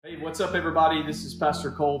What's up, everybody? This is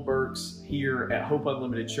Pastor Cole Burks here at Hope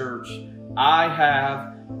Unlimited Church. I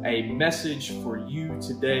have a message for you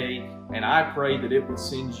today, and I pray that it would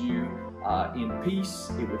send you in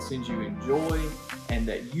peace, it would send you in joy, and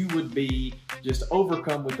that you would be just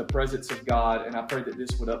overcome with the presence of God. And I pray that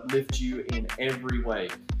this would uplift you in every way.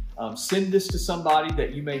 Send this to somebody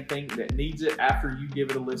that you may think that needs it after you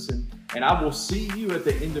give it a listen, and I will see you at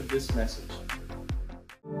the end of this message.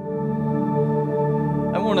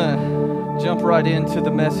 I want to jump right into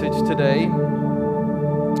the message today.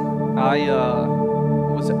 I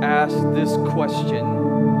was asked this question,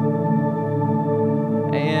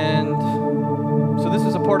 and so this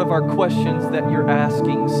is a part of our Questions That You're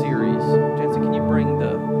Asking series. Jansen, can you bring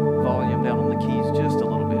the volume down on the keys just a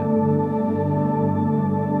little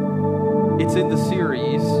bit? It's in the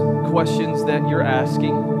series, Questions That You're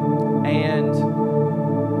Asking, and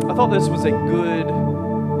I thought this was a good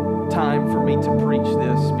time for me to preach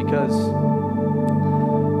this because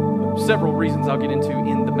several reasons I'll get into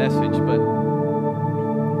in the message, but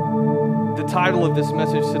the title of this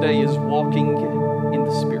message today is Walking in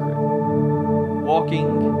the Spirit. Walking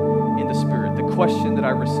in the Spirit. The question that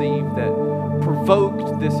I received that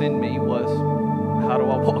provoked this in me was, how do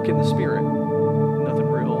I walk in the Spirit? Nothing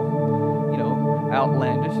real,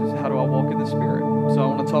 outlandish. Is how do I walk in the Spirit? So I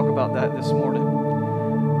want to talk about that this morning.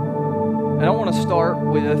 And I want to start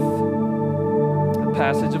with a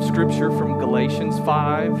passage of Scripture from Galatians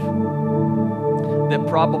 5 that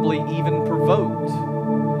probably even provoked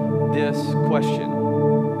this question.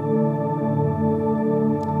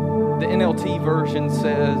 The NLT version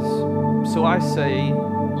says, "So I say,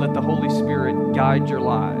 let the Holy Spirit guide your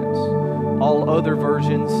lives." All other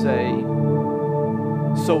versions say,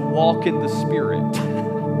 "So walk in the Spirit."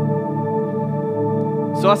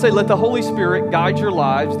 So I say, let the Holy Spirit guide your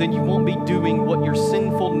lives, then you won't be doing what your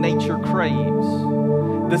sinful nature craves.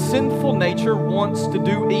 The sinful nature wants to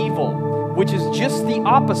do evil, which is just the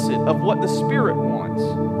opposite of what the Spirit wants.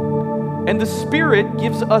 And the Spirit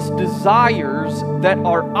gives us desires that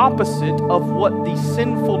are opposite of what the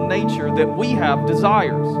sinful nature that we have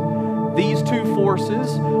desires. These two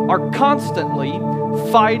forces are constantly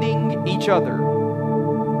fighting each other.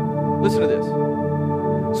 Listen to this.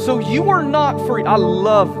 So you are not free. I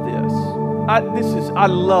love this. I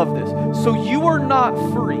love this. So you are not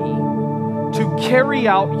free to carry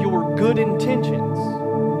out your good intentions.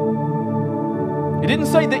 It didn't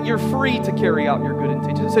say that you're free to carry out your good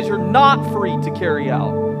intentions. It says you're not free to carry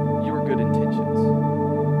out your good intentions.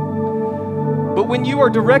 But when you are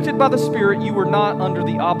directed by the Spirit, you are not under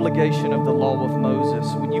the obligation of the law of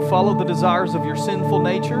Moses. When you follow the desires of your sinful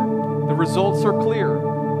nature, the results are clear.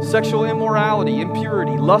 Sexual immorality,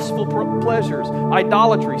 impurity, lustful pleasures,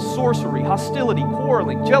 idolatry, sorcery, hostility,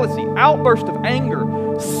 quarreling, jealousy, outburst of anger,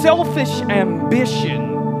 selfish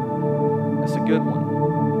ambition. That's a good one.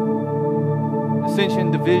 Dissension,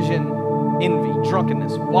 division, envy,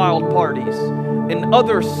 drunkenness, wild parties, and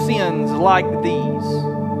other sins like these.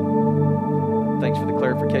 Thanks for the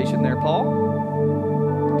clarification there, Paul.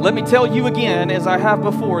 Let me tell you again, as I have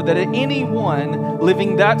before, that anyone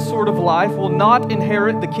living that sort of life will not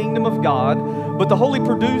inherit the kingdom of God, but the Holy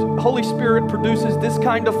Spirit produces this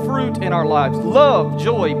kind of fruit in our lives: love,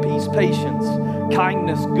 joy, peace, patience,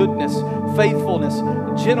 kindness, goodness, faithfulness,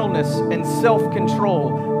 gentleness, and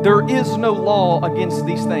self-control. There is no law against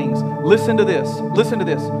these things. Listen to this. Listen to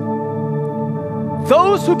this.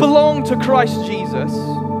 Those who belong to Christ Jesus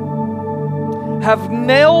have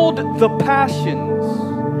nailed the passions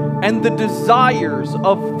and the desires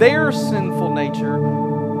of their sinful nature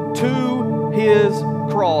to His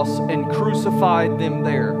cross and crucified them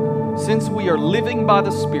there. Since we are living by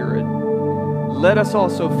the Spirit, let us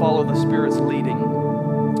also follow the Spirit's leading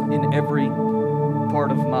in every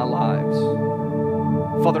part of my lives.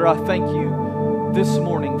 Father, I thank you this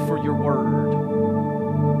morning for your word.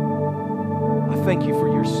 I thank you for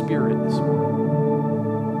your Spirit this morning.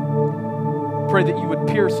 Pray that you would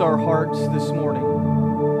pierce our hearts this morning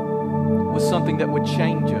with something that would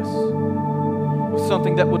change us, with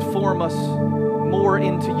something that would form us more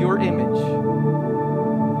into your image,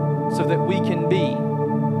 so that we can be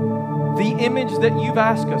the image that you've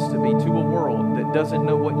asked us to be to a world that doesn't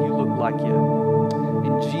know what you look like yet.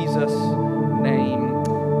 In Jesus' name,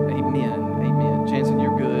 amen. Amen. Jansen,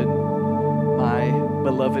 you're good. My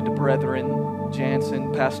beloved brethren,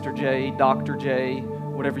 Jansen, Pastor J, Dr. J,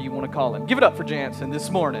 whatever you want to call him. Give it up for Jansen this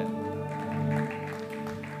morning.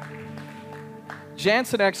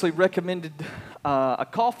 Jansen actually recommended a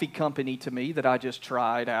coffee company to me that I just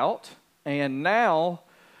tried out. And now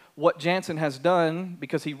what Jansen has done,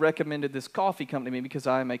 because he recommended this coffee company to me, because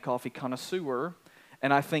I am a coffee connoisseur,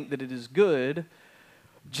 and I think that it is good,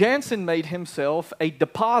 Jansen made himself a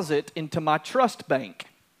deposit into my trust bank.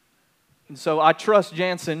 And so I trust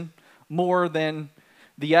Jansen more than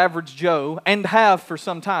the average Joe, and have for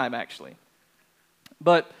some time, actually.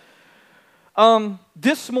 But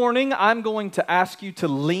this morning, I'm going to ask you to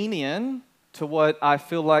lean in to what I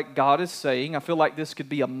feel like God is saying. I feel like this could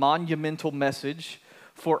be a monumental message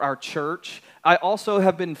for our church. I also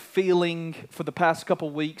have been feeling for the past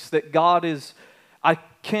couple weeks that God is, I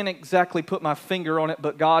can't exactly put my finger on it,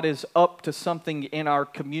 but God is up to something in our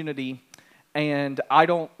community. And I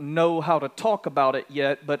don't know how to talk about it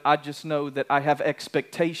yet, but I just know that I have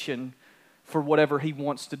expectation for whatever He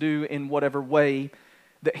wants to do in whatever way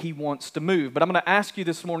that He wants to move. But I'm going to ask you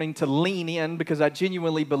this morning to lean in, because I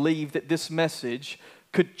genuinely believe that this message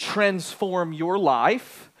could transform your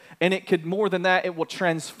life, and it could, more than that, it will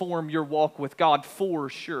transform your walk with God for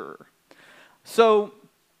sure. So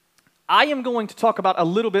I am going to talk about a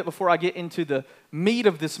little bit, before I get into the meat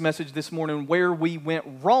of this message this morning, where we went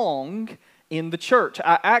wrong in the church.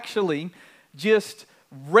 I actually just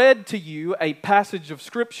read to you a passage of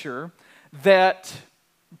Scripture that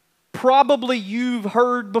probably you've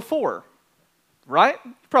heard before, right?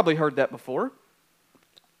 You've probably heard that before.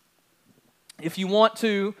 If you want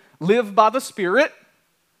to live by the Spirit,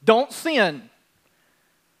 don't sin,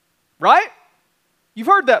 right? You've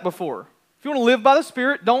heard that before. If you want to live by the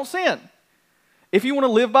Spirit, don't sin. If you want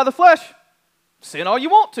to live by the flesh, sin all you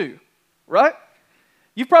want to, right?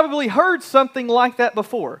 You've probably heard something like that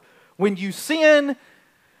before. When you sin,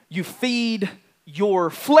 you feed your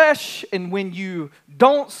flesh, and when you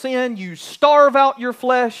don't sin, you starve out your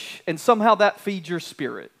flesh, and somehow that feeds your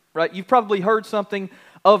spirit, right? You've probably heard something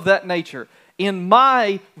of that nature. In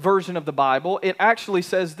my version of the Bible, it actually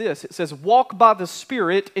says this. It says, walk by the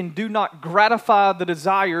Spirit and do not gratify the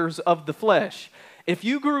desires of the flesh. If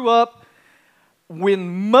you grew up,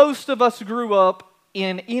 when most of us grew up,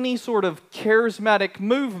 in any sort of charismatic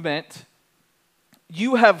movement,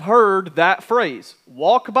 you have heard that phrase,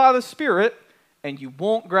 walk by the Spirit and you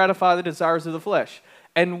won't gratify the desires of the flesh.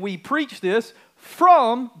 And we preach this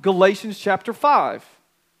from Galatians chapter 5.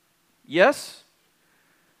 Yes?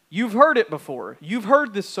 You've heard it before. You've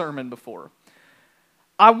heard this sermon before.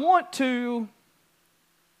 I want to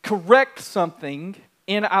correct something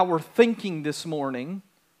in our thinking this morning,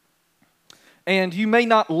 and you may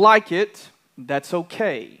not like it. That's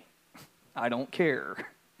okay. I don't care.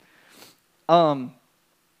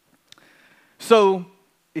 So,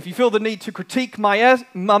 if you feel the need to critique my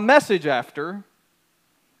message after,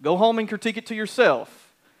 go home and critique it to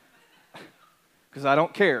yourself. Because I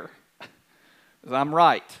don't care. Because I'm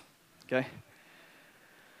right. Okay?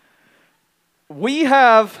 We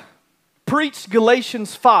have preached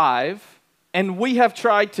Galatians 5, and we have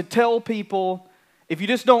tried to tell people, if you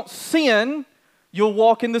just don't sin, you'll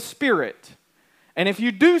walk in the Spirit. And if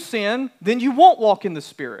you do sin, then you won't walk in the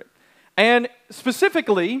Spirit. And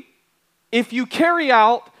specifically, if you carry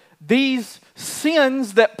out these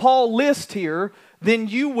sins that Paul lists here, then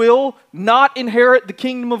you will not inherit the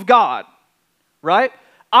kingdom of God. Right?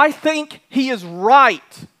 I think he is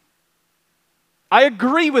right. I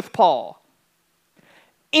agree with Paul.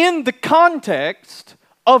 In the context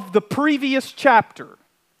of the previous chapter,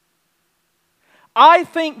 I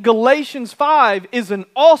think Galatians 5 is an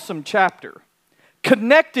awesome chapter,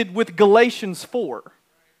 connected with Galatians 4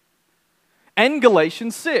 and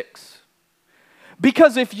Galatians 6.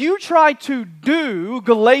 Because if you try to do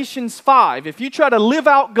Galatians 5, if you try to live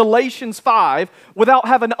out Galatians 5 without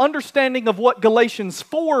having an understanding of what Galatians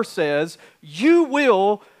 4 says, you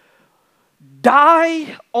will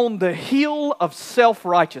die on the hill of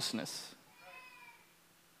self-righteousness.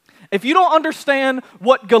 If you don't understand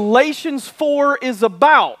what Galatians 4 is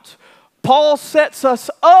about, Paul sets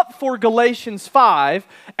us up for Galatians 5,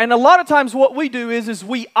 and a lot of times what we do is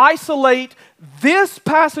we isolate this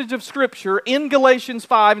passage of Scripture in Galatians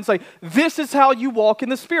 5 and say, this is how you walk in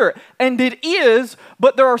the Spirit. And it is,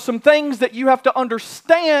 but there are some things that you have to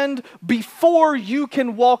understand before you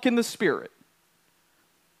can walk in the Spirit.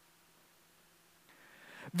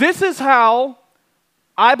 This is how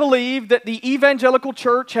I believe that the evangelical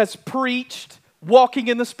church has preached walking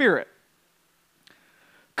in the Spirit.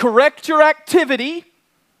 Correct your activity,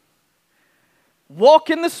 walk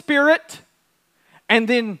in the Spirit, and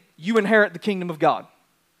then you inherit the kingdom of God.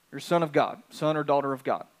 You're a son of God, son or daughter of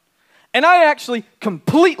God. And I actually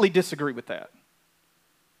completely disagree with that.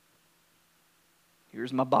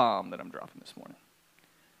 Here's my bomb that I'm dropping this morning.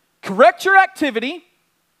 Correct your activity,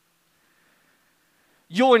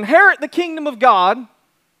 you'll inherit the kingdom of God,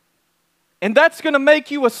 and that's going to make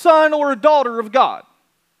you a son or a daughter of God.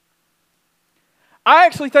 I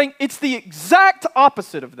actually think it's the exact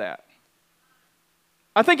opposite of that.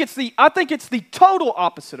 I think it's the total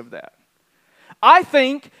opposite of that. I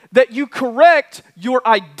think that you correct your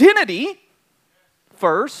identity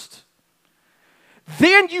first,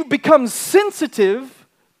 then you become sensitive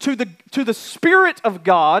to the Spirit of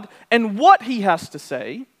God and what He has to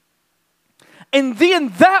say, and then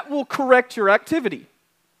that will correct your activity.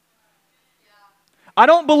 I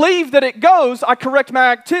don't believe that it goes, I correct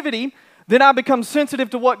my activity, then I become sensitive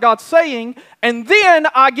to what God's saying, and then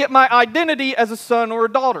I get my identity as a son or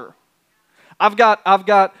a daughter. I've got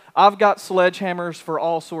sledgehammers for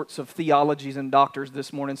all sorts of theologies and doctors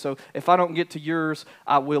this morning, so if I don't get to yours,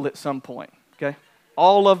 I will at some point, okay?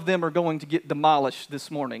 All of them are going to get demolished this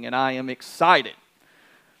morning, and I am excited.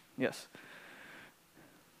 Yes.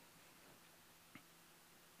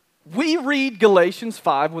 We read Galatians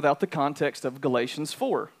 5 without the context of Galatians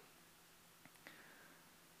 4.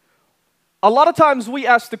 A lot of times we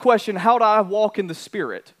ask the question, how do I walk in the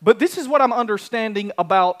Spirit? But this is what I'm understanding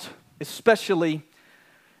about especially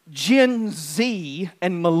Gen Z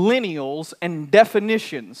and millennials and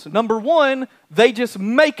definitions. Number one, they just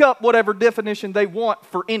make up whatever definition they want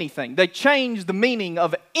for anything. They change the meaning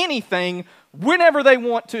of anything whenever they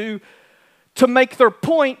want to make their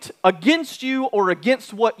point against you or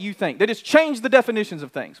against what you think. They just change the definitions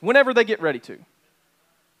of things whenever they get ready to.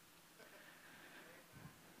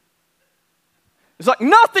 It's like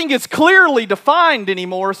nothing is clearly defined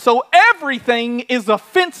anymore, so everything is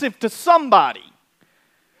offensive to somebody.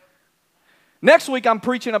 Next week, I'm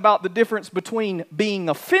preaching about the difference between being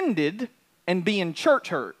offended and being church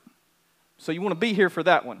hurt. So you want to be here for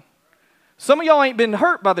that one. Some of y'all ain't been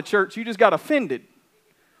hurt by the church, you just got offended.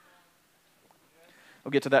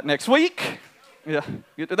 We'll get to that next week. Yeah,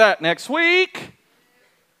 get to that next week.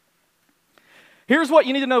 Here's what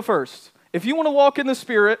you need to know first. If you want to walk in the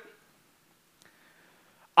Spirit,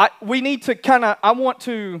 I want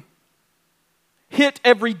to hit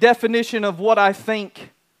every definition of what I think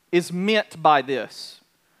is meant by this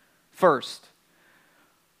first.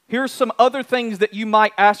 Here's some other things that you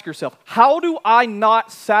might ask yourself. How do I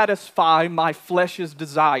not satisfy my flesh's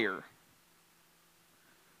desire?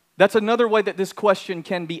 That's another way that this question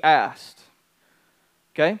can be asked.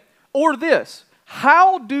 Okay? Or this,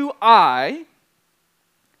 how do I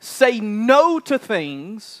say no to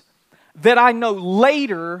things that I know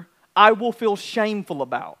later I will feel shameful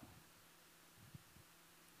about?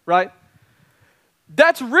 Right?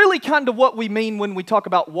 That's really kind of what we mean when we talk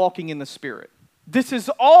about walking in the Spirit. This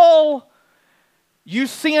is all, you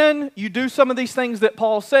sin, you do some of these things that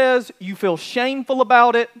Paul says, you feel shameful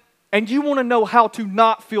about it, and you want to know how to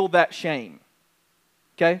not feel that shame.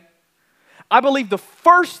 Okay? I believe the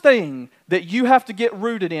first thing that you have to get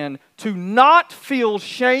rooted in to not feel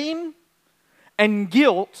shame and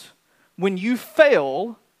guilt when you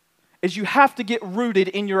fail is you have to get rooted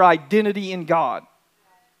in your identity in God.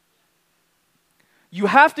 You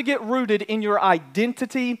have to get rooted in your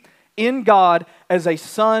identity in God as a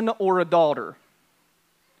son or a daughter.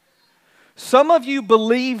 Some of you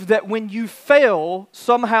believe that when you fail,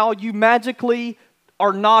 somehow you magically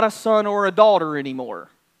are not a son or a daughter anymore.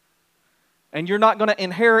 And you're not going to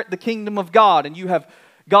inherit the kingdom of God. And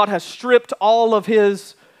God has stripped all of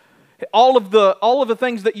the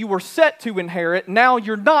things that you were set to inherit. Now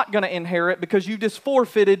you're not going to inherit because you just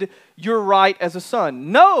forfeited your right as a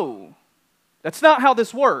son. No, that's not how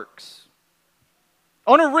this works.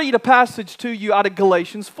 I want to read a passage to you out of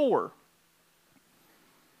Galatians 4.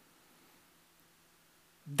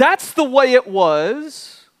 That's the way it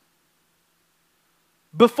was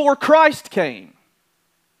before Christ came.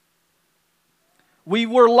 We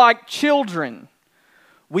were like children.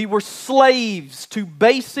 We were slaves to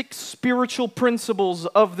basic spiritual principles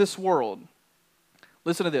of this world.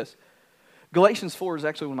 Listen to this. Galatians 4 is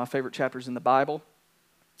actually one of my favorite chapters in the Bible.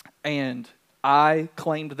 And I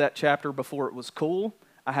claimed that chapter before it was cool.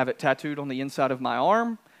 I have it tattooed on the inside of my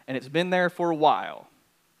arm, and it's been there for a while.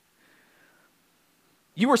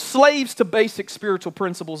 You were slaves to basic spiritual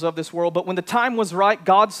principles of this world, but when the time was right,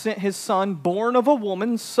 God sent His Son, born of a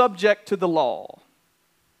woman, subject to the law.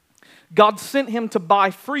 God sent Him to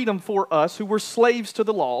buy freedom for us who were slaves to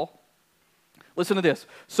the law. Listen to this.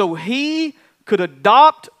 So He could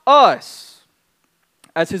adopt us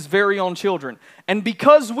as His very own children. And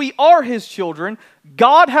because we are His children,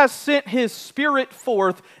 God has sent His Spirit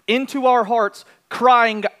forth into our hearts,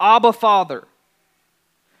 crying, Abba, Father.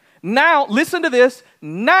 Now, listen to this.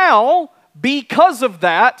 Now, because of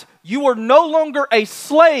that, you are no longer a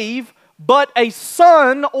slave, but a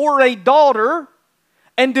son or a daughter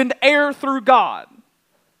and an heir through God.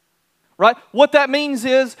 Right? What that means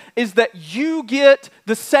is that you get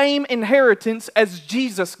the same inheritance as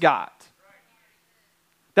Jesus got.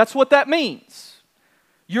 That's what that means.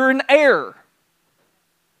 You're an heir.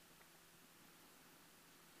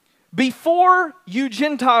 Before you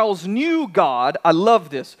Gentiles knew God, I love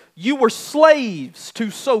this, you were slaves to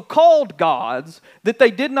so-called gods that they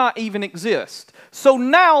did not even exist. So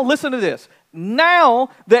now, listen to this. Now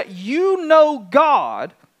that you know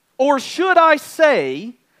God, or should I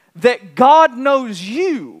say that God knows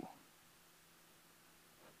you,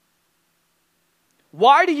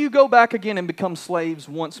 why do you go back again and become slaves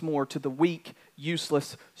once more to the weak,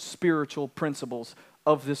 useless spiritual principles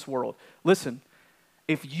of this world? Listen.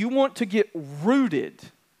 If you want to get rooted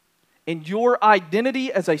in your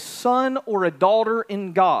identity as a son or a daughter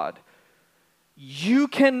in God, you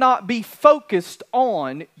cannot be focused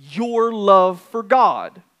on your love for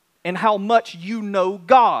God and how much you know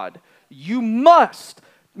God. You must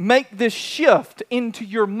make this shift into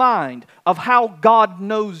your mind of how God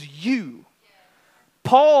knows you.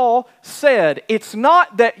 Paul said, it's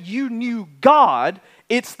not that you knew God,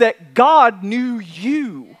 it's that God knew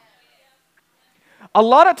you. A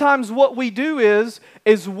lot of times what we do is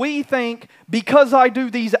we think, because I do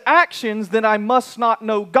these actions, then I must not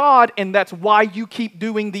know God, and that's why you keep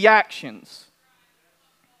doing the actions.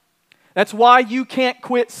 That's why you can't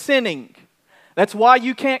quit sinning. That's why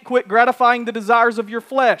you can't quit gratifying the desires of your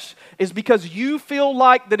flesh, is because you feel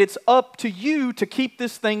like that it's up to you to keep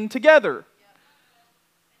this thing together.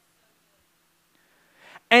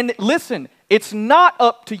 And listen, it's not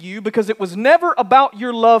up to you because it was never about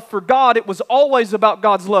your love for God. It was always about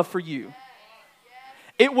God's love for you.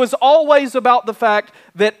 It was always about the fact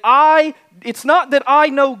that it's not that I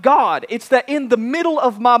know God. It's that in the middle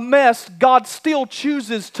of my mess, God still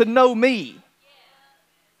chooses to know me.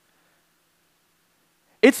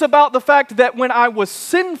 It's about the fact that when I was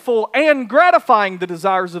sinful and gratifying the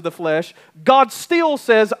desires of the flesh, God still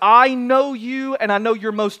says, I know you and I know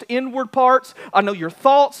your most inward parts. I know your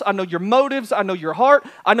thoughts. I know your motives. I know your heart.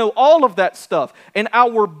 I know all of that stuff. And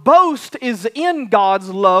our boast is in God's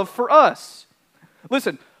love for us.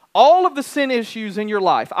 Listen, all of the sin issues in your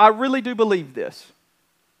life, I really do believe this.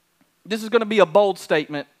 This is going to be a bold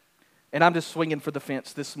statement, and I'm just swinging for the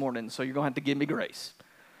fence this morning, so you're going to have to give me grace.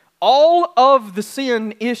 All of the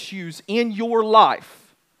sin issues in your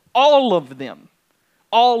life, all of them,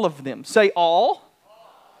 say all,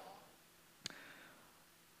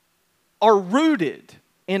 are rooted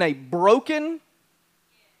in a broken,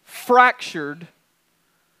 fractured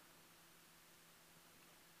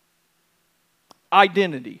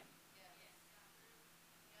identity.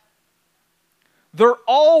 They're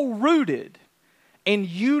all rooted in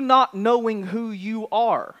you not knowing who you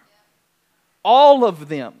are. All of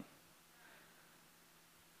them.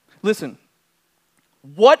 Listen,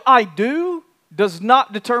 what I do does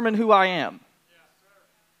not determine who I am.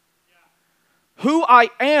 Who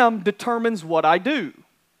I am determines what I do.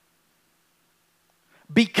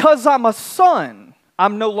 Because I'm a son,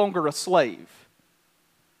 I'm no longer a slave.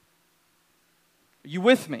 Are you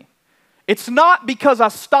with me? It's not because I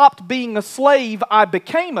stopped being a slave, I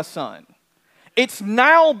became a son. It's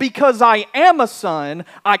now because I am a son,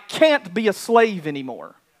 I can't be a slave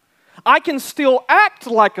anymore. I can still act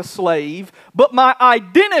like a slave, but my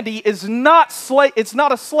identity is not it's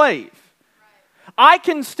not a slave. I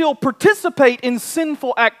can still participate in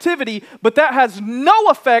sinful activity, but that has no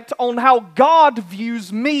effect on how God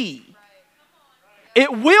views me.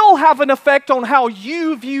 It will have an effect on how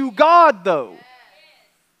you view God, though.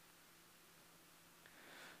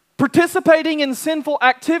 Participating in sinful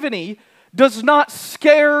activity does not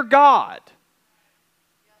scare God.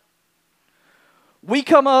 We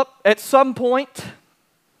come up at some point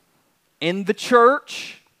in the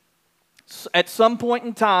church, at some point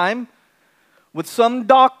in time, with some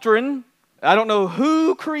doctrine. I don't know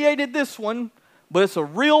who created this one, but it's a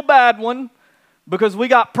real bad one because we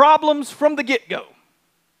got problems from the get-go.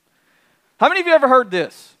 How many of you ever heard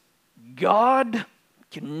this? God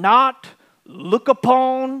cannot look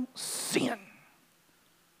upon sin.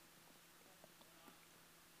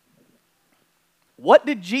 What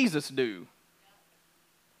did Jesus do?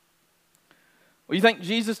 Well, you think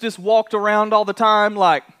Jesus just walked around all the time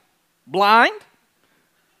like blind?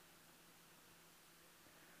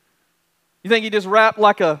 You think he just rapped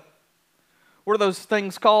like what are those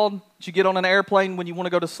things called that you get on an airplane when you want to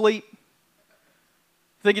go to sleep?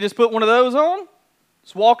 You think he just put one of those on?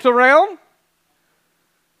 Just walked around?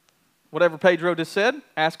 Whatever Pedro just said,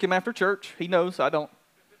 ask him after church. He knows, I don't.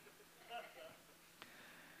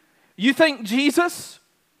 You think Jesus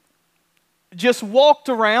just walked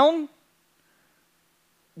around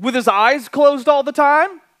with his eyes closed all the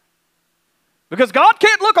time? Because God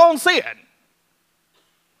can't look on sin.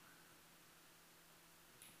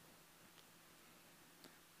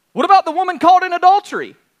 What about the woman caught in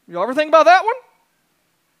adultery? You ever think about that one?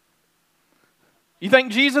 You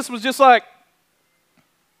think Jesus was just like,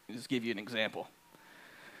 let me just give you an example.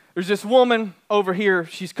 There's this woman over here,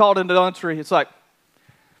 she's caught in adultery. It's like,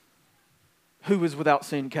 who is without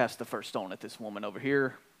sin cast the first stone at this woman over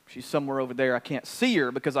here? She's somewhere over there. I can't see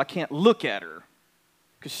her because I can't look at her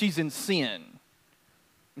because she's in sin.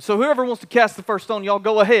 And so whoever wants to cast the first stone, y'all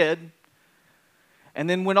go ahead. And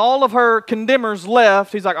then when all of her condemners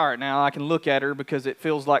left, he's like, all right, now I can look at her because it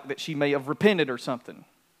feels like that she may have repented or something.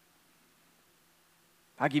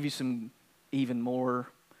 I'll give you some even more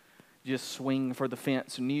just swing for the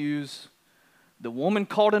fence news. The woman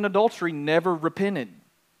caught in adultery never repented.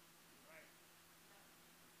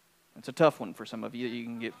 It's a tough one for some of you. You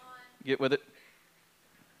can get with it.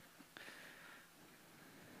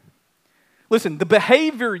 Listen, the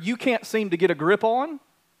behavior you can't seem to get a grip on,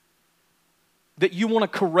 that you want to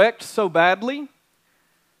correct so badly,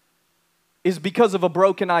 is because of a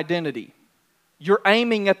broken identity. You're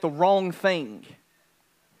aiming at the wrong thing.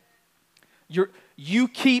 You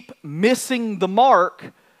keep missing the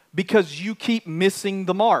mark because you keep missing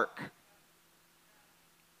the mark.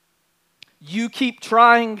 You keep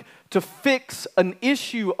trying to fix an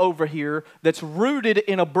issue over here that's rooted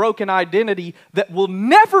in a broken identity that will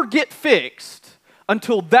never get fixed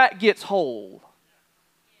until that gets whole.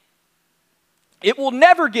 It will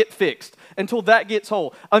never get fixed until that gets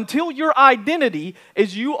whole. Until your identity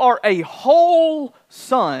is you are a whole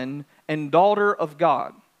son and daughter of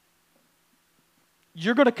God.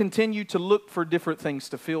 You're going to continue to look for different things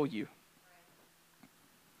to fill you.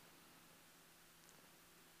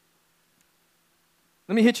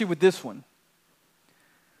 Let me hit you with this one.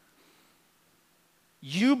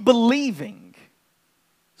 You believing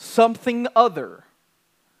something other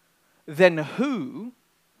than who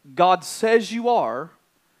God says you are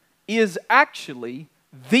is actually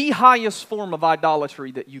the highest form of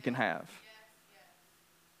idolatry that you can have.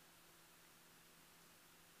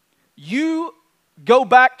 You go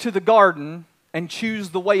back to the garden and choose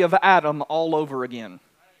the way of Adam all over again.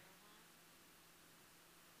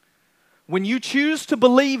 When you choose to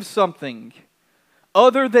believe something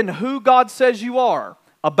other than who God says you are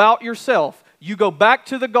about yourself, you go back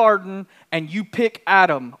to the garden and you pick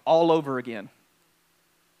Adam all over again.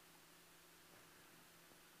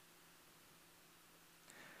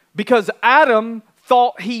 Because Adam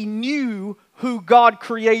thought he knew who God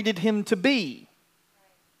created him to be.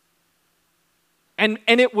 And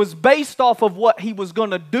it was based off of what he was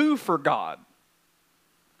going to do for God,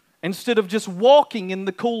 instead of just walking in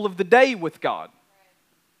the cool of the day with God.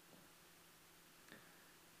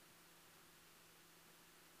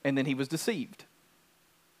 And then he was deceived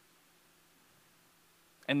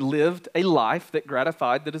and lived a life that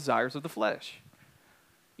gratified the desires of the flesh.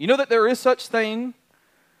 You know that there is such thing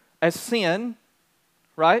as sin,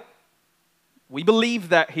 right? We believe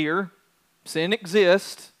that here. Sin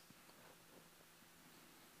exists.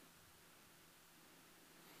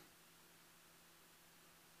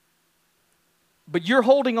 But you're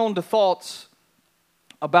holding on to thoughts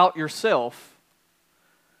about yourself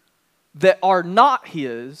that are not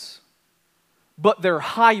His, but they're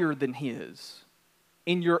higher than His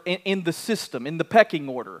in the system, in the pecking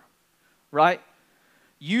order, right?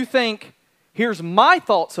 You think, here's my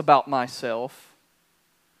thoughts about myself,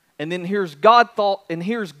 and then here's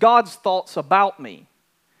God's thoughts about me.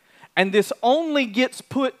 And this only gets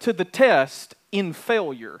put to the test in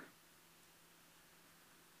failure.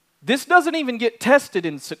 This doesn't even get tested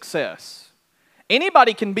in success.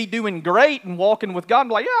 Anybody can be doing great and walking with God and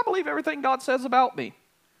be like, yeah, I believe everything God says about me.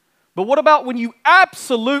 But what about when you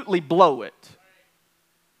absolutely blow it?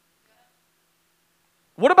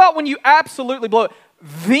 What about when you absolutely blow it?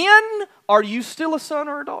 Then, are you still a son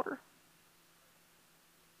or a daughter?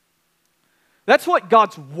 That's what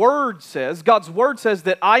God's Word says. God's Word says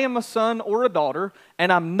that I am a son or a daughter,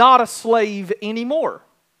 and I'm not a slave anymore.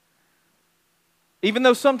 Even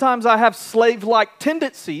though sometimes I have slave-like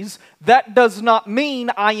tendencies, that does not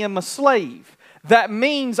mean I am a slave. That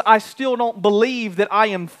means I still don't believe that I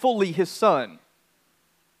am fully His son.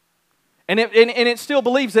 And it still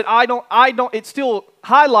believes that it still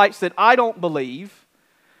highlights that I don't believe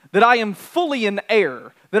that I am fully an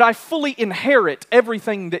heir, that I fully inherit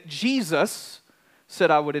everything that Jesus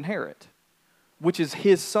said I would inherit, which is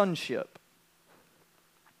His sonship.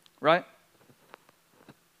 Right?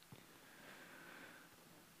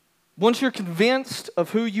 Once you're convinced of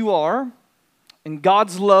who you are and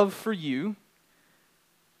God's love for you,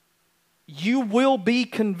 you will be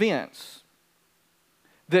convinced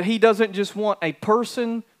that He doesn't just want a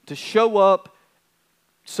person to show up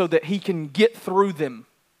so that He can get through them.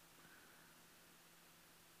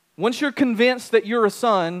 Once you're convinced that you're a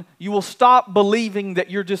son, you will stop believing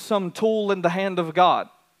that you're just some tool in the hand of God.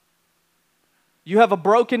 You have a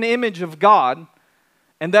broken image of God,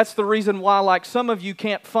 and that's the reason why, like, some of you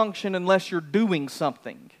can't function unless you're doing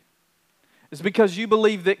something. It's because you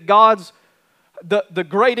believe that God's, the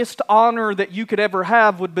greatest honor that you could ever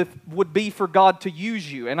have would be for God to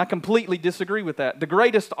use you, and I completely disagree with that. The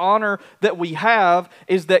greatest honor that we have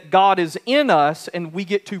is that God is in us and we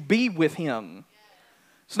get to be with Him.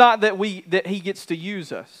 It's not that He gets to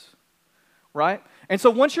use us, right? And so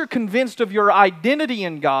once you're convinced of your identity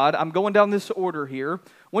in God, I'm going down this order here.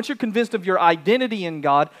 Once you're convinced of your identity in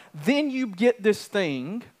God, then you get this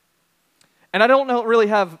thing, and I don't really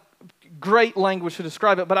have great language to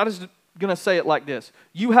describe it, but I'm just going to say it like this.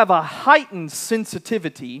 You have a heightened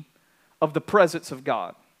sensitivity of the presence of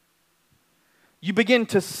God. You begin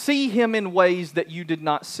to see Him in ways that you did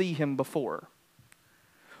not see Him before.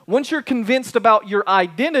 Once you're convinced about your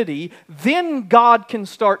identity, then God can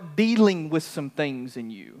start dealing with some things in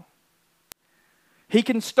you. He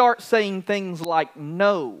can start saying things like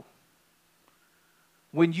no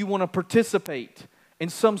when you want to participate in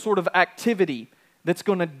some sort of activity that's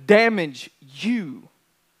going to damage you.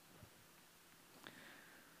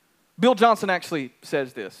 Bill Johnson actually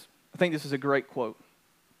says this. I think this is a great quote.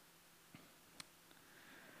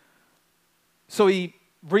 So he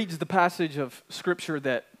reads the passage of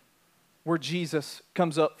Scripture where Jesus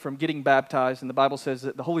comes up from getting baptized, and the Bible says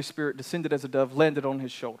that the Holy Spirit descended as a dove, landed on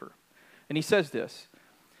His shoulder. And he says this: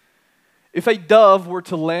 if a dove were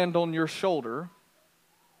to land on your shoulder,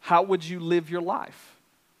 how would you live your life?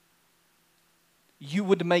 You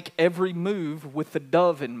would make every move with the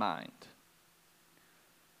dove in mind.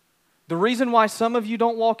 The reason why some of you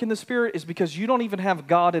don't walk in the Spirit is because you don't even have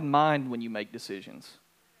God in mind when you make decisions.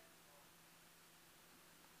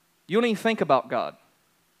 You don't even think about God.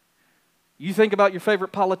 You think about your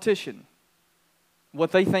favorite politician,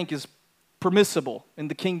 what they think is permissible in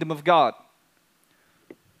the kingdom of God.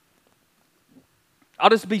 I'll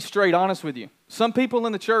just be straight honest with you. Some people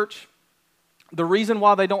in the church, the reason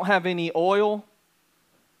why they don't have any oil,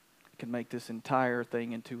 I can make this entire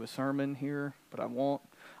thing into a sermon here, but I won't.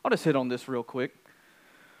 I'll just hit on this real quick.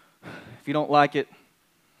 If you don't like it,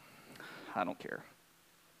 I don't care.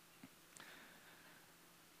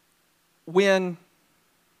 When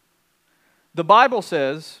the Bible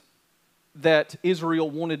says that Israel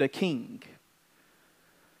wanted a king,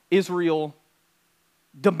 Israel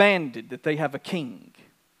demanded that they have a king.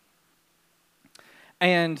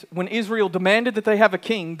 And when Israel demanded that they have a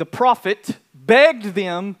king, the prophet begged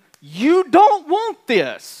them, you don't want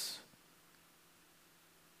this.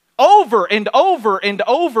 Over and over and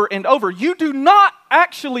over and over. You do not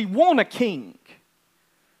actually want a king.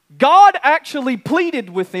 God actually pleaded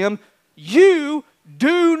with them, you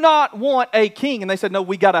do not want a king. And they said, no,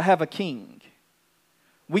 we got to have a king.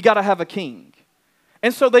 We got to have a king.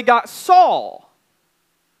 And so they got Saul.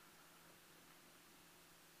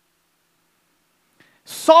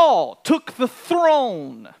 Saul took the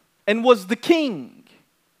throne and was the king.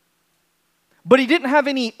 But he didn't have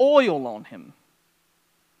any oil on him.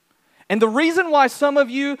 And the reason why some of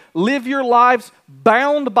you live your lives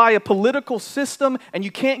bound by a political system and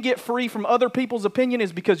you can't get free from other people's opinion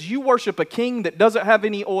is because you worship a king that doesn't have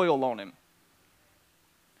any oil on him.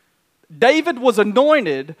 David was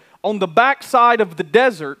anointed on the backside of the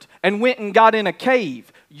desert and went and got in a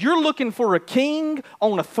cave. You're looking for a king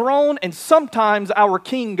on a throne, and sometimes our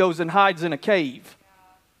king goes and hides in a cave.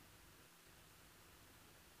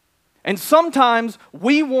 And sometimes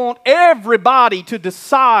we want everybody to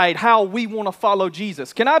decide how we want to follow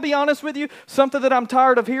Jesus. Can I be honest with you? Something that I'm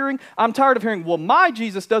tired of hearing? I'm tired of hearing, well, my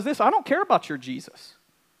Jesus does this. I don't care about your Jesus.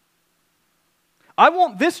 I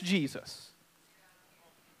want this Jesus.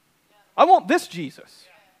 I want this Jesus.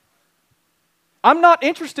 I'm not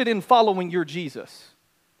interested in following your Jesus.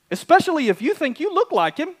 Especially if you think you look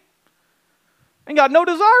like Him. Ain't got no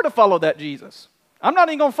desire to follow that Jesus. I'm not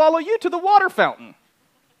even going to follow you to the water fountain.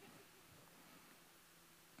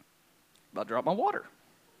 I dropped my water.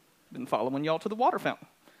 Been following y'all to the water fountain.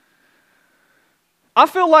 I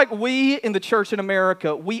feel like we in the church in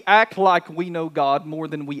America, we act like we know God more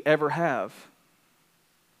than we ever have.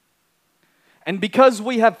 And because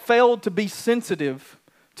we have failed to be sensitive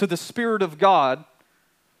to the Spirit of God,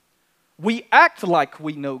 we act like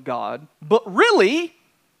we know God, but really,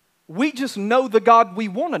 we just know the God we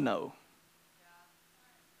want to know.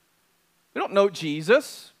 We don't know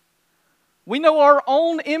Jesus. We know our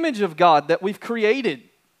own image of God that we've created.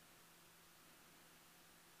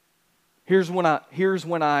 Here's when I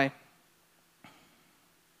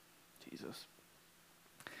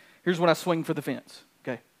swing for the fence.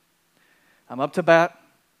 Okay. I'm up to bat.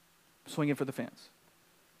 swinging for the fence.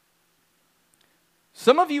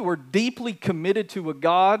 Some of you are deeply committed to a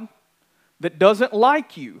God that doesn't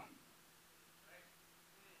like you,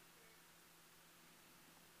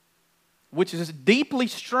 which is deeply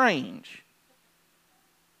strange.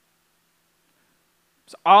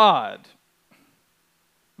 It's odd,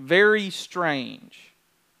 very strange.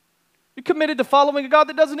 You're committed to following a God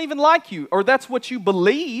that doesn't even like you, or that's what you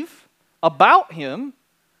believe about Him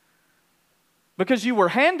because you were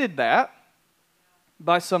handed that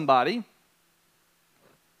by somebody.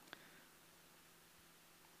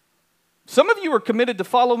 Some of you are committed to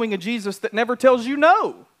following a Jesus that never tells you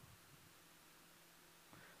no,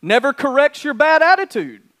 never corrects your bad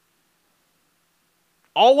attitude,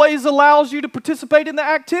 always allows you to participate in the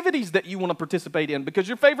activities that you want to participate in because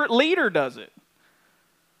your favorite leader does it.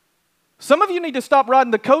 Some of you need to stop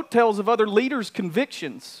riding the coattails of other leaders'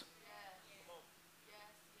 convictions.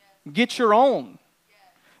 Get your own.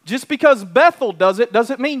 Just because Bethel does it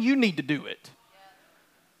doesn't mean you need to do it.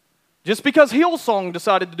 Just because Hillsong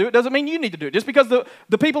decided to do it doesn't mean you need to do it. Just because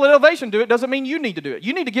the people at Elevation do it doesn't mean you need to do it.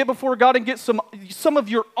 You need to get before God and get some of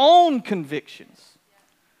your own convictions.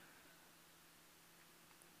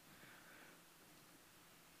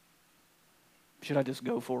 Should I just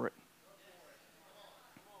go for it?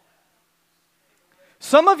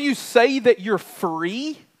 Some of you say that you're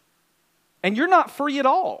free, and you're not free at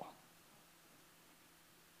all.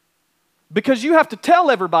 Because you have to tell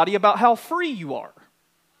everybody about how free you are.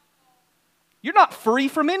 You're not free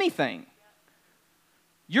from anything.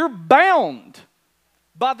 You're bound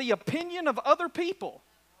by the opinion of other people.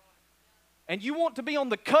 And you want to be on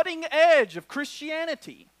the cutting edge of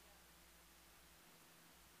Christianity.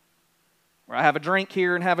 Where I have a drink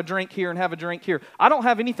here and have a drink here and have a drink here. I don't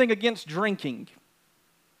have anything against drinking.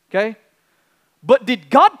 Okay? But did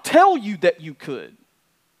God tell you that you could?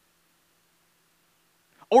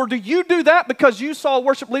 Or do you do that because you saw a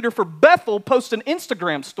worship leader for Bethel post an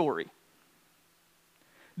Instagram story?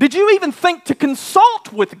 Did you even think to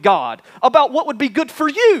consult with God about what would be good for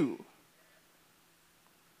you?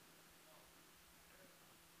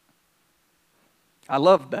 I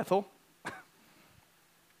love Bethel.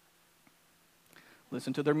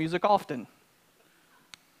 Listen to their music often.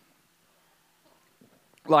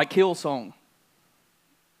 Like Hillsong.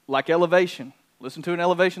 Like Elevation. Listened to an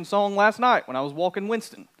Elevation song last night when I was walking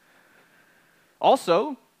Winston.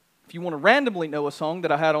 Also, if you want to randomly know a song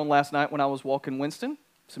that I had on last night when I was walking Winston,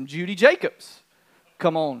 some Judy Jacobs.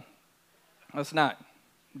 Come on. Last night.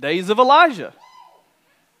 Days of Elijah.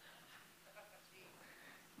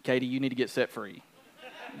 Katie, you need to get set free.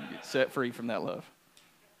 Get set free from that love.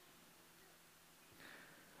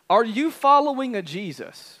 Are you following a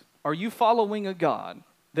Jesus? Are you following a God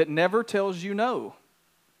that never tells you no?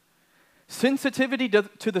 Sensitivity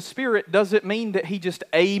to the Spirit doesn't mean that He just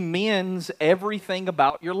amens everything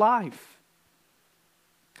about your life.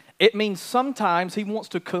 It means sometimes He wants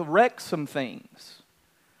to correct some things.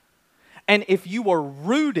 And if you are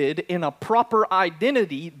rooted in a proper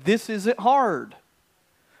identity, this isn't hard.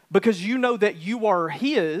 Because you know that you are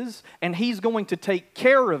His and He's going to take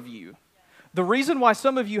care of you. The reason why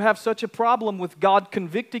some of you have such a problem with God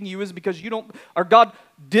convicting you is because or God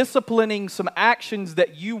disciplining some actions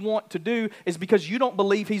that you want to do is because you don't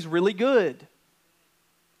believe He's really good.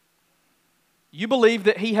 You believe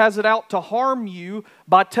that He has it out to harm you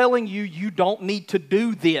by telling you you don't need to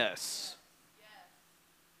do this.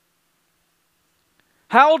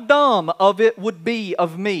 How dumb of it would be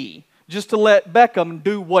of me just to let Beckham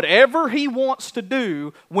do whatever he wants to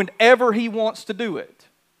do whenever he wants to do it.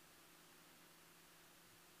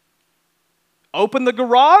 Open the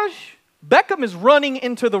garage, Beckham is running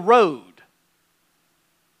into the road.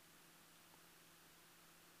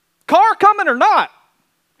 Car coming or not,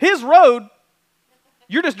 his road,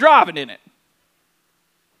 you're just driving in it.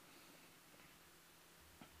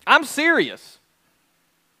 I'm serious.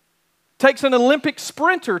 Takes an Olympic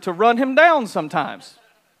sprinter to run him down sometimes.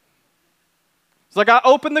 It's like I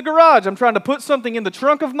open the garage. I'm trying to put something in the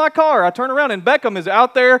trunk of my car. I turn around and Beckham is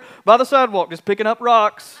out there by the sidewalk just picking up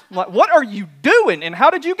rocks. I'm like, what are you doing? And how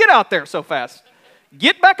did you get out there so fast?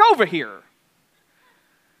 Get back over here.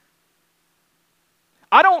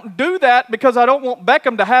 I don't do that because I don't want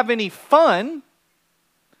Beckham to have any fun.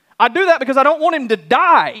 I do that because I don't want him to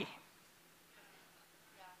die.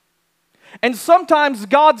 And sometimes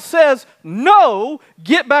God says, no,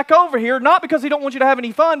 get back over here, not because He don't want you to have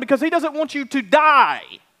any fun, because He doesn't want you to die.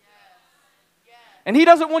 And He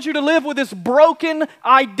doesn't want you to live with this broken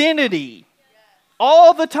identity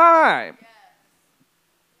all the time.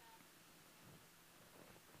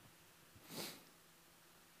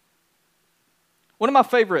 One of my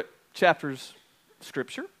favorite chapters of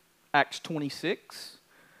Scripture Acts 26.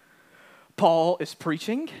 Paul is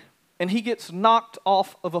preaching, and he gets knocked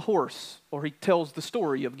off of a horse, or he tells the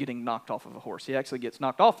story of getting knocked off of a horse. He actually gets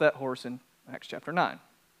knocked off that horse in Acts chapter 9.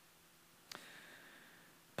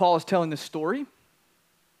 Paul is telling this story,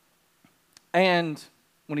 and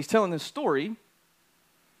when he's telling this story,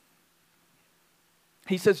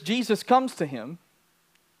 he says Jesus comes to him.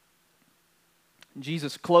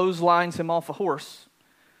 Jesus clotheslines him off a horse.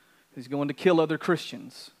 He's going to kill other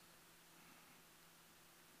Christians.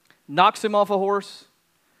 Knocks him off a horse.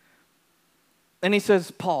 And he says,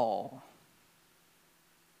 Paul,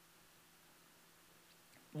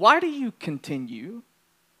 why do you continue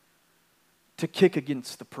to kick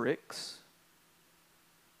against the pricks?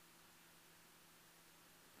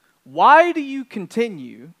 Why do you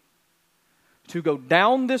continue to go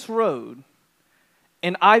down this road,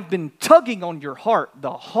 and I've been tugging on your heart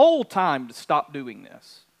the whole time to stop doing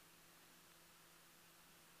this?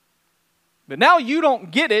 But now you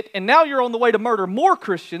don't get it, and now you're on the way to murder more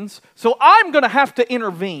Christians, so I'm going to have to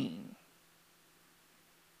intervene.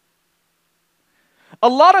 A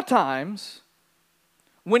lot of times,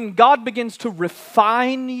 when God begins to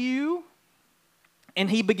refine you, and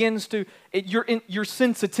He begins to, your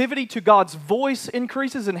sensitivity to God's voice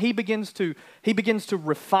increases, and He begins to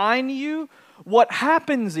refine you, what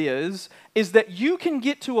happens is that you can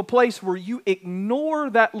get to a place where you ignore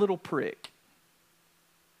that little prick.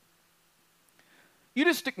 You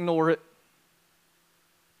just ignore it.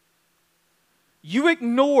 You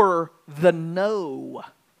ignore the no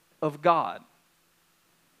of God.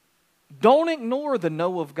 Don't ignore the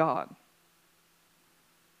no of God.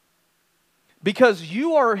 Because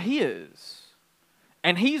you are His,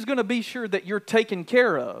 and He's going to be sure that you're taken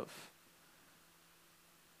care of.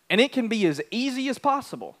 And it can be as easy as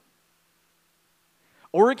possible,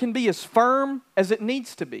 or it can be as firm as it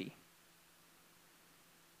needs to be.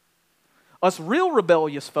 Us real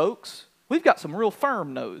rebellious folks, we've got some real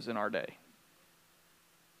firm no's in our day.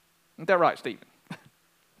 Isn't that right, Stephen?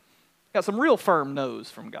 Got some real firm no's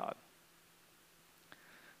from God.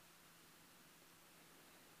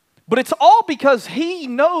 But it's all because He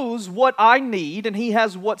knows what I need, and He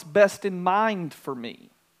has what's best in mind for me.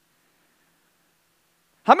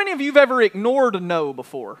 How many of you have ever ignored a no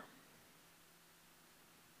before?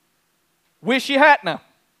 Wish you hadn't.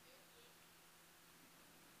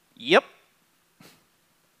 Yep.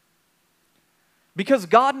 Because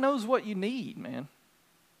God knows what you need, man.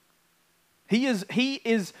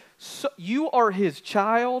 You are His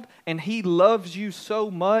child, and He loves you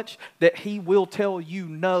so much that He will tell you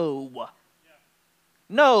no.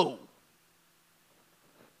 No.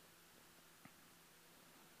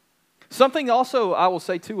 Something also I will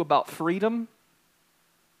say too about freedom.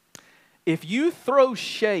 If you throw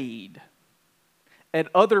shade at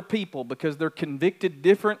other people because they're convicted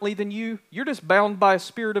differently than you, you're just bound by a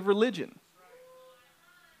spirit of religion.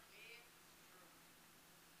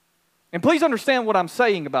 And please understand what I'm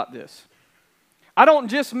saying about this. I don't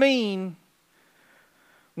just mean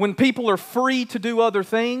when people are free to do other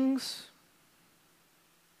things,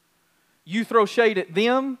 you throw shade at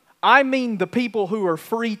them. I mean the people who are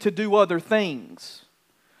free to do other things.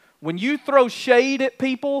 When you throw shade at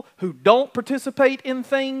people who don't participate in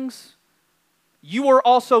things, you are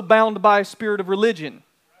also bound by a spirit of religion.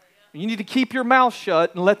 You need to keep your mouth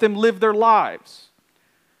shut and let them live their lives.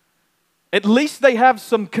 At least they have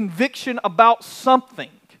some conviction about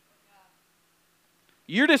something.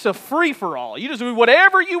 You're just a free-for-all. You just do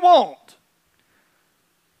whatever you want.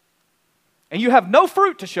 And you have no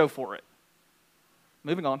fruit to show for it.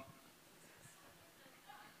 Moving on.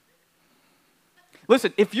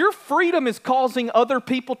 Listen, if your freedom is causing other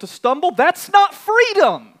people to stumble, that's not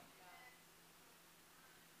freedom.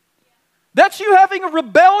 That's you having a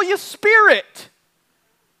rebellious spirit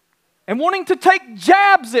and wanting to take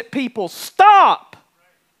jabs at people. Stop.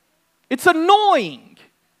 It's annoying.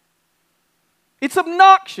 It's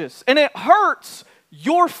obnoxious, and it hurts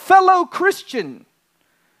your fellow Christian.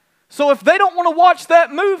 So if they don't want to watch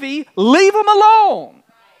that movie, leave them alone.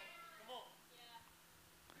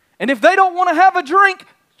 And if they don't want to have a drink,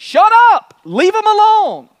 shut up. Leave them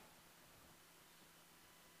alone.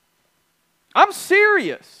 I'm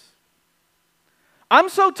serious. I'm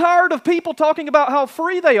so tired of people talking about how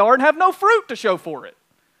free they are and have no fruit to show for it.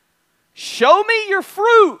 Show me your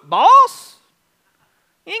fruit, boss.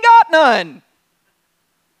 You ain't got none.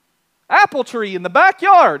 Apple tree in the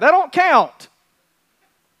backyard, that don't count.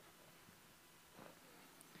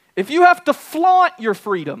 If you have to flaunt your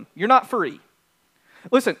freedom, you're not free.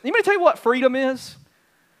 Listen, let me tell you what freedom is.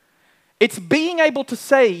 It's being able to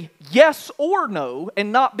say yes or no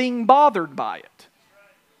and not being bothered by it.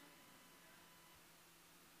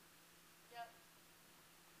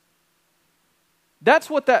 That's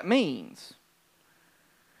what that means.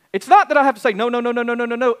 It's not that I have to say, no, no, no, no, no, no,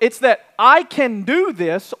 no, no. It's that I can do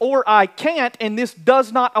this or I can't, and this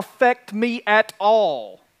does not affect me at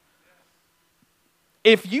all.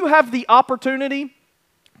 If you have the opportunity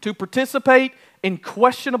to participate in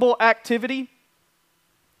questionable activity,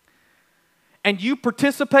 and you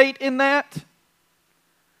participate in that,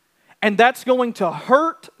 and that's going to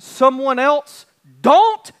hurt someone else,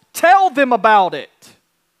 don't tell them about it.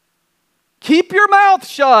 Keep your mouth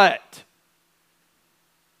shut.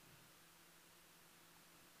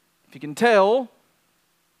 If you can tell,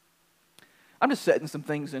 I'm just setting some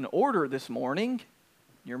things in order this morning,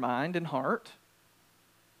 your mind and heart.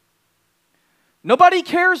 Nobody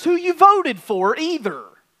cares who you voted for either.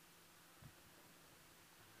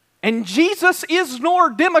 And Jesus is nor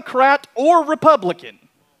Democrat or Republican.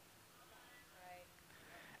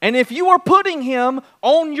 And if you are putting him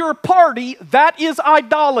on your party, that is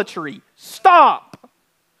idolatry. Stop.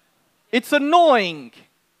 It's annoying.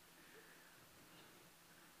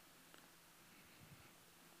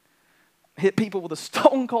 Hit people with a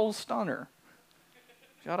stone cold stunner.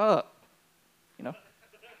 Shut up. You know?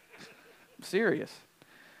 I'm serious.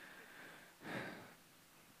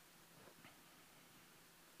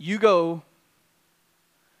 You go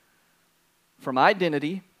from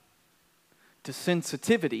identity to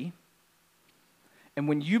sensitivity, and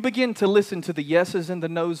when you begin to listen to the yeses and the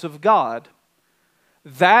nos of God,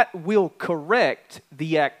 that will correct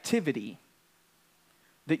the activity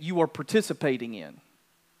that you are participating in.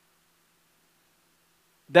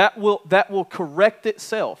 That will correct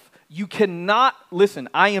itself. You cannot, listen,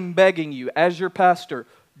 I am begging you as your pastor,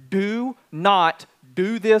 do not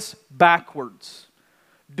do this backwards.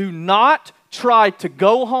 Do not try to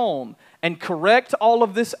go home and correct all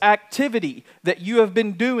of this activity that you have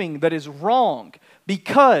been doing that is wrong,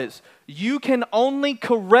 because you can only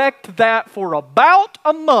correct that for about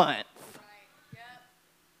a month.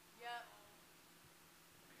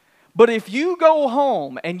 But if you go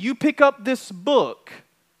home and you pick up this book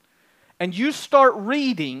and you start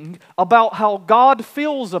reading about how God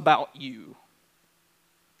feels about you,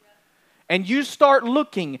 and you start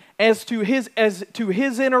looking as to his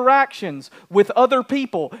interactions with other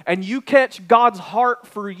people, and you catch God's heart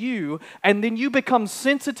for you, and then you become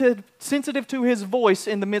sensitive to his voice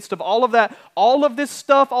in the midst of all of that, all of this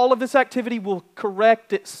stuff, all of this activity will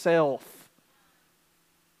correct itself.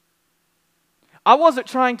 I wasn't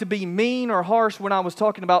trying to be mean or harsh when I was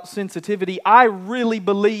talking about sensitivity. I really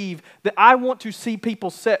believe that I want to see people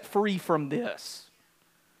set free from this.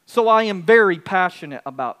 So I am very passionate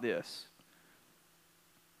about this.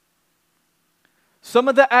 Some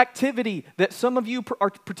of the activity that some of you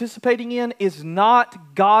are participating in is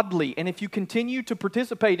not godly. And if you continue to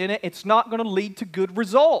participate in it, it's not going to lead to good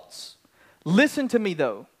results. Listen to me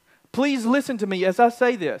though. Please listen to me as I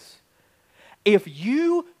say this. If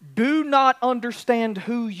you do not understand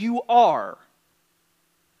who you are,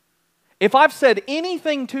 if I've said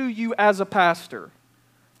anything to you as a pastor,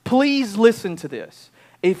 please listen to this.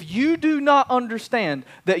 If you do not understand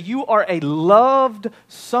that you are a loved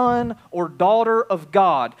son or daughter of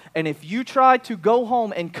God, and if you try to go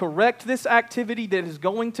home and correct this activity that is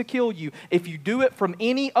going to kill you, if you do it from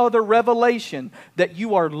any other revelation that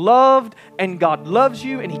you are loved and God loves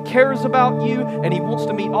you and He cares about you and He wants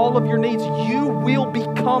to meet all of your needs, you will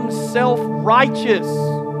become self-righteous.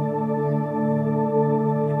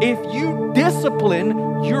 If you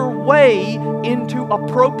discipline your way into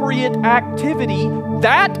appropriate activity,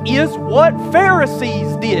 that is what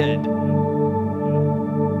Pharisees did.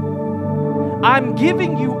 I'm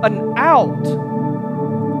giving you an out.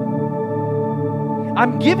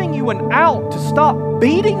 I'm giving you an out to stop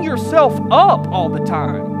beating yourself up all the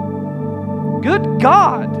time. Good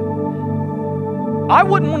God. I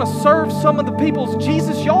wouldn't want to serve some of the people's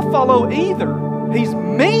Jesus y'all follow either. He's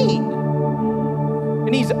mean.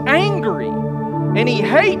 And he's angry, and he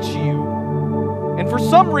hates you. And for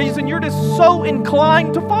some reason, you're just so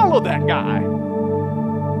inclined to follow that guy.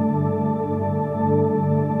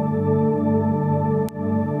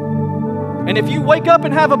 And if you wake up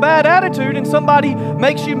and have a bad attitude and somebody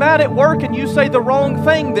makes you mad at work and you say the wrong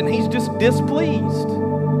thing, then he's just displeased.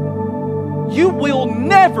 You will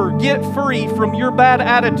never get free from your bad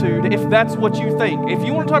attitude if that's what you think. If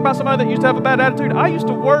you want to talk about somebody that used to have a bad attitude, I used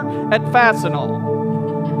to work at Fastenal.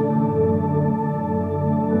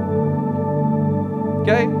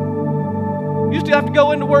 Okay? Used to have to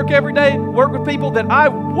go into work every day, work with people that I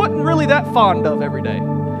wasn't really that fond of every day.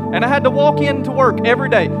 And I had to walk into work every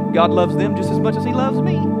day. God loves them just as much as He loves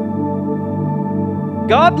me.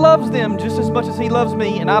 God loves them just as much as He loves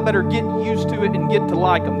me, and I better get used to it and get to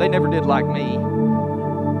like them. They never did like me.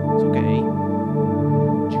 It's okay.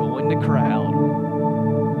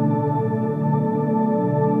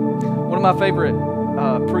 of my favorite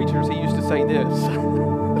preachers, he used to say this.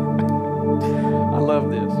 I love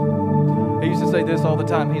this. He used to say this all the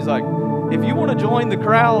time. He's like, if you want to join the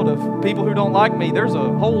crowd of people who don't like me, there's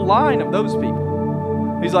a whole line of those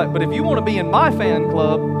people. He's like, but if you want to be in my fan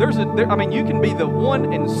club, you can be the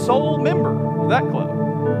one and sole member of that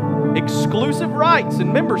club. Exclusive rights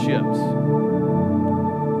and memberships.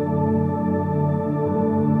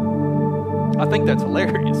 I think that's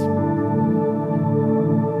hilarious.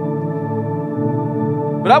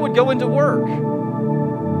 But I would go into work,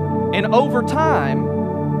 and over time,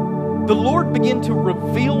 the Lord began to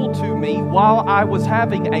reveal to me while I was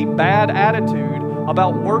having a bad attitude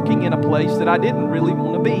about working in a place that I didn't really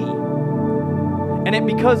want to be. And it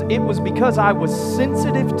was because I was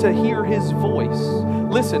sensitive to hear His voice.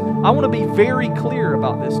 Listen, I want to be very clear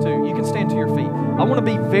about this too. You can stand to your feet. I want to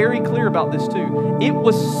be very clear about this too. It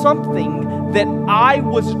was something that I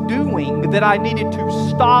was doing that I needed to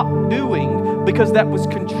stop doing because that was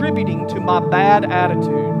contributing to my bad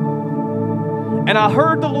attitude. And I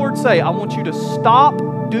heard the Lord say, I want you to stop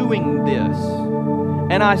doing this.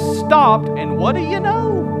 And I stopped, and what do you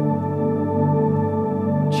know?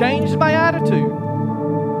 Changed my attitude.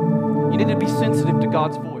 You need to be sensitive to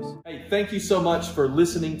God's voice. Hey, thank you so much for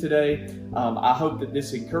listening today. I hope that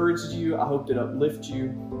this encouraged you. I hope that it uplifts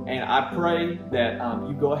you. And I pray that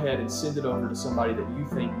you go ahead and send it over to somebody that you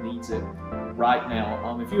think needs it right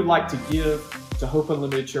now. If you would like to give to Hope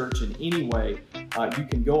Unlimited Church in any way, you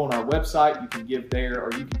can go on our website, you can give there,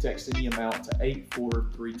 or you can text any amount to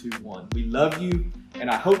 84321. We love you, and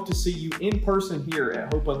I hope to see you in person here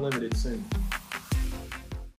at Hope Unlimited soon.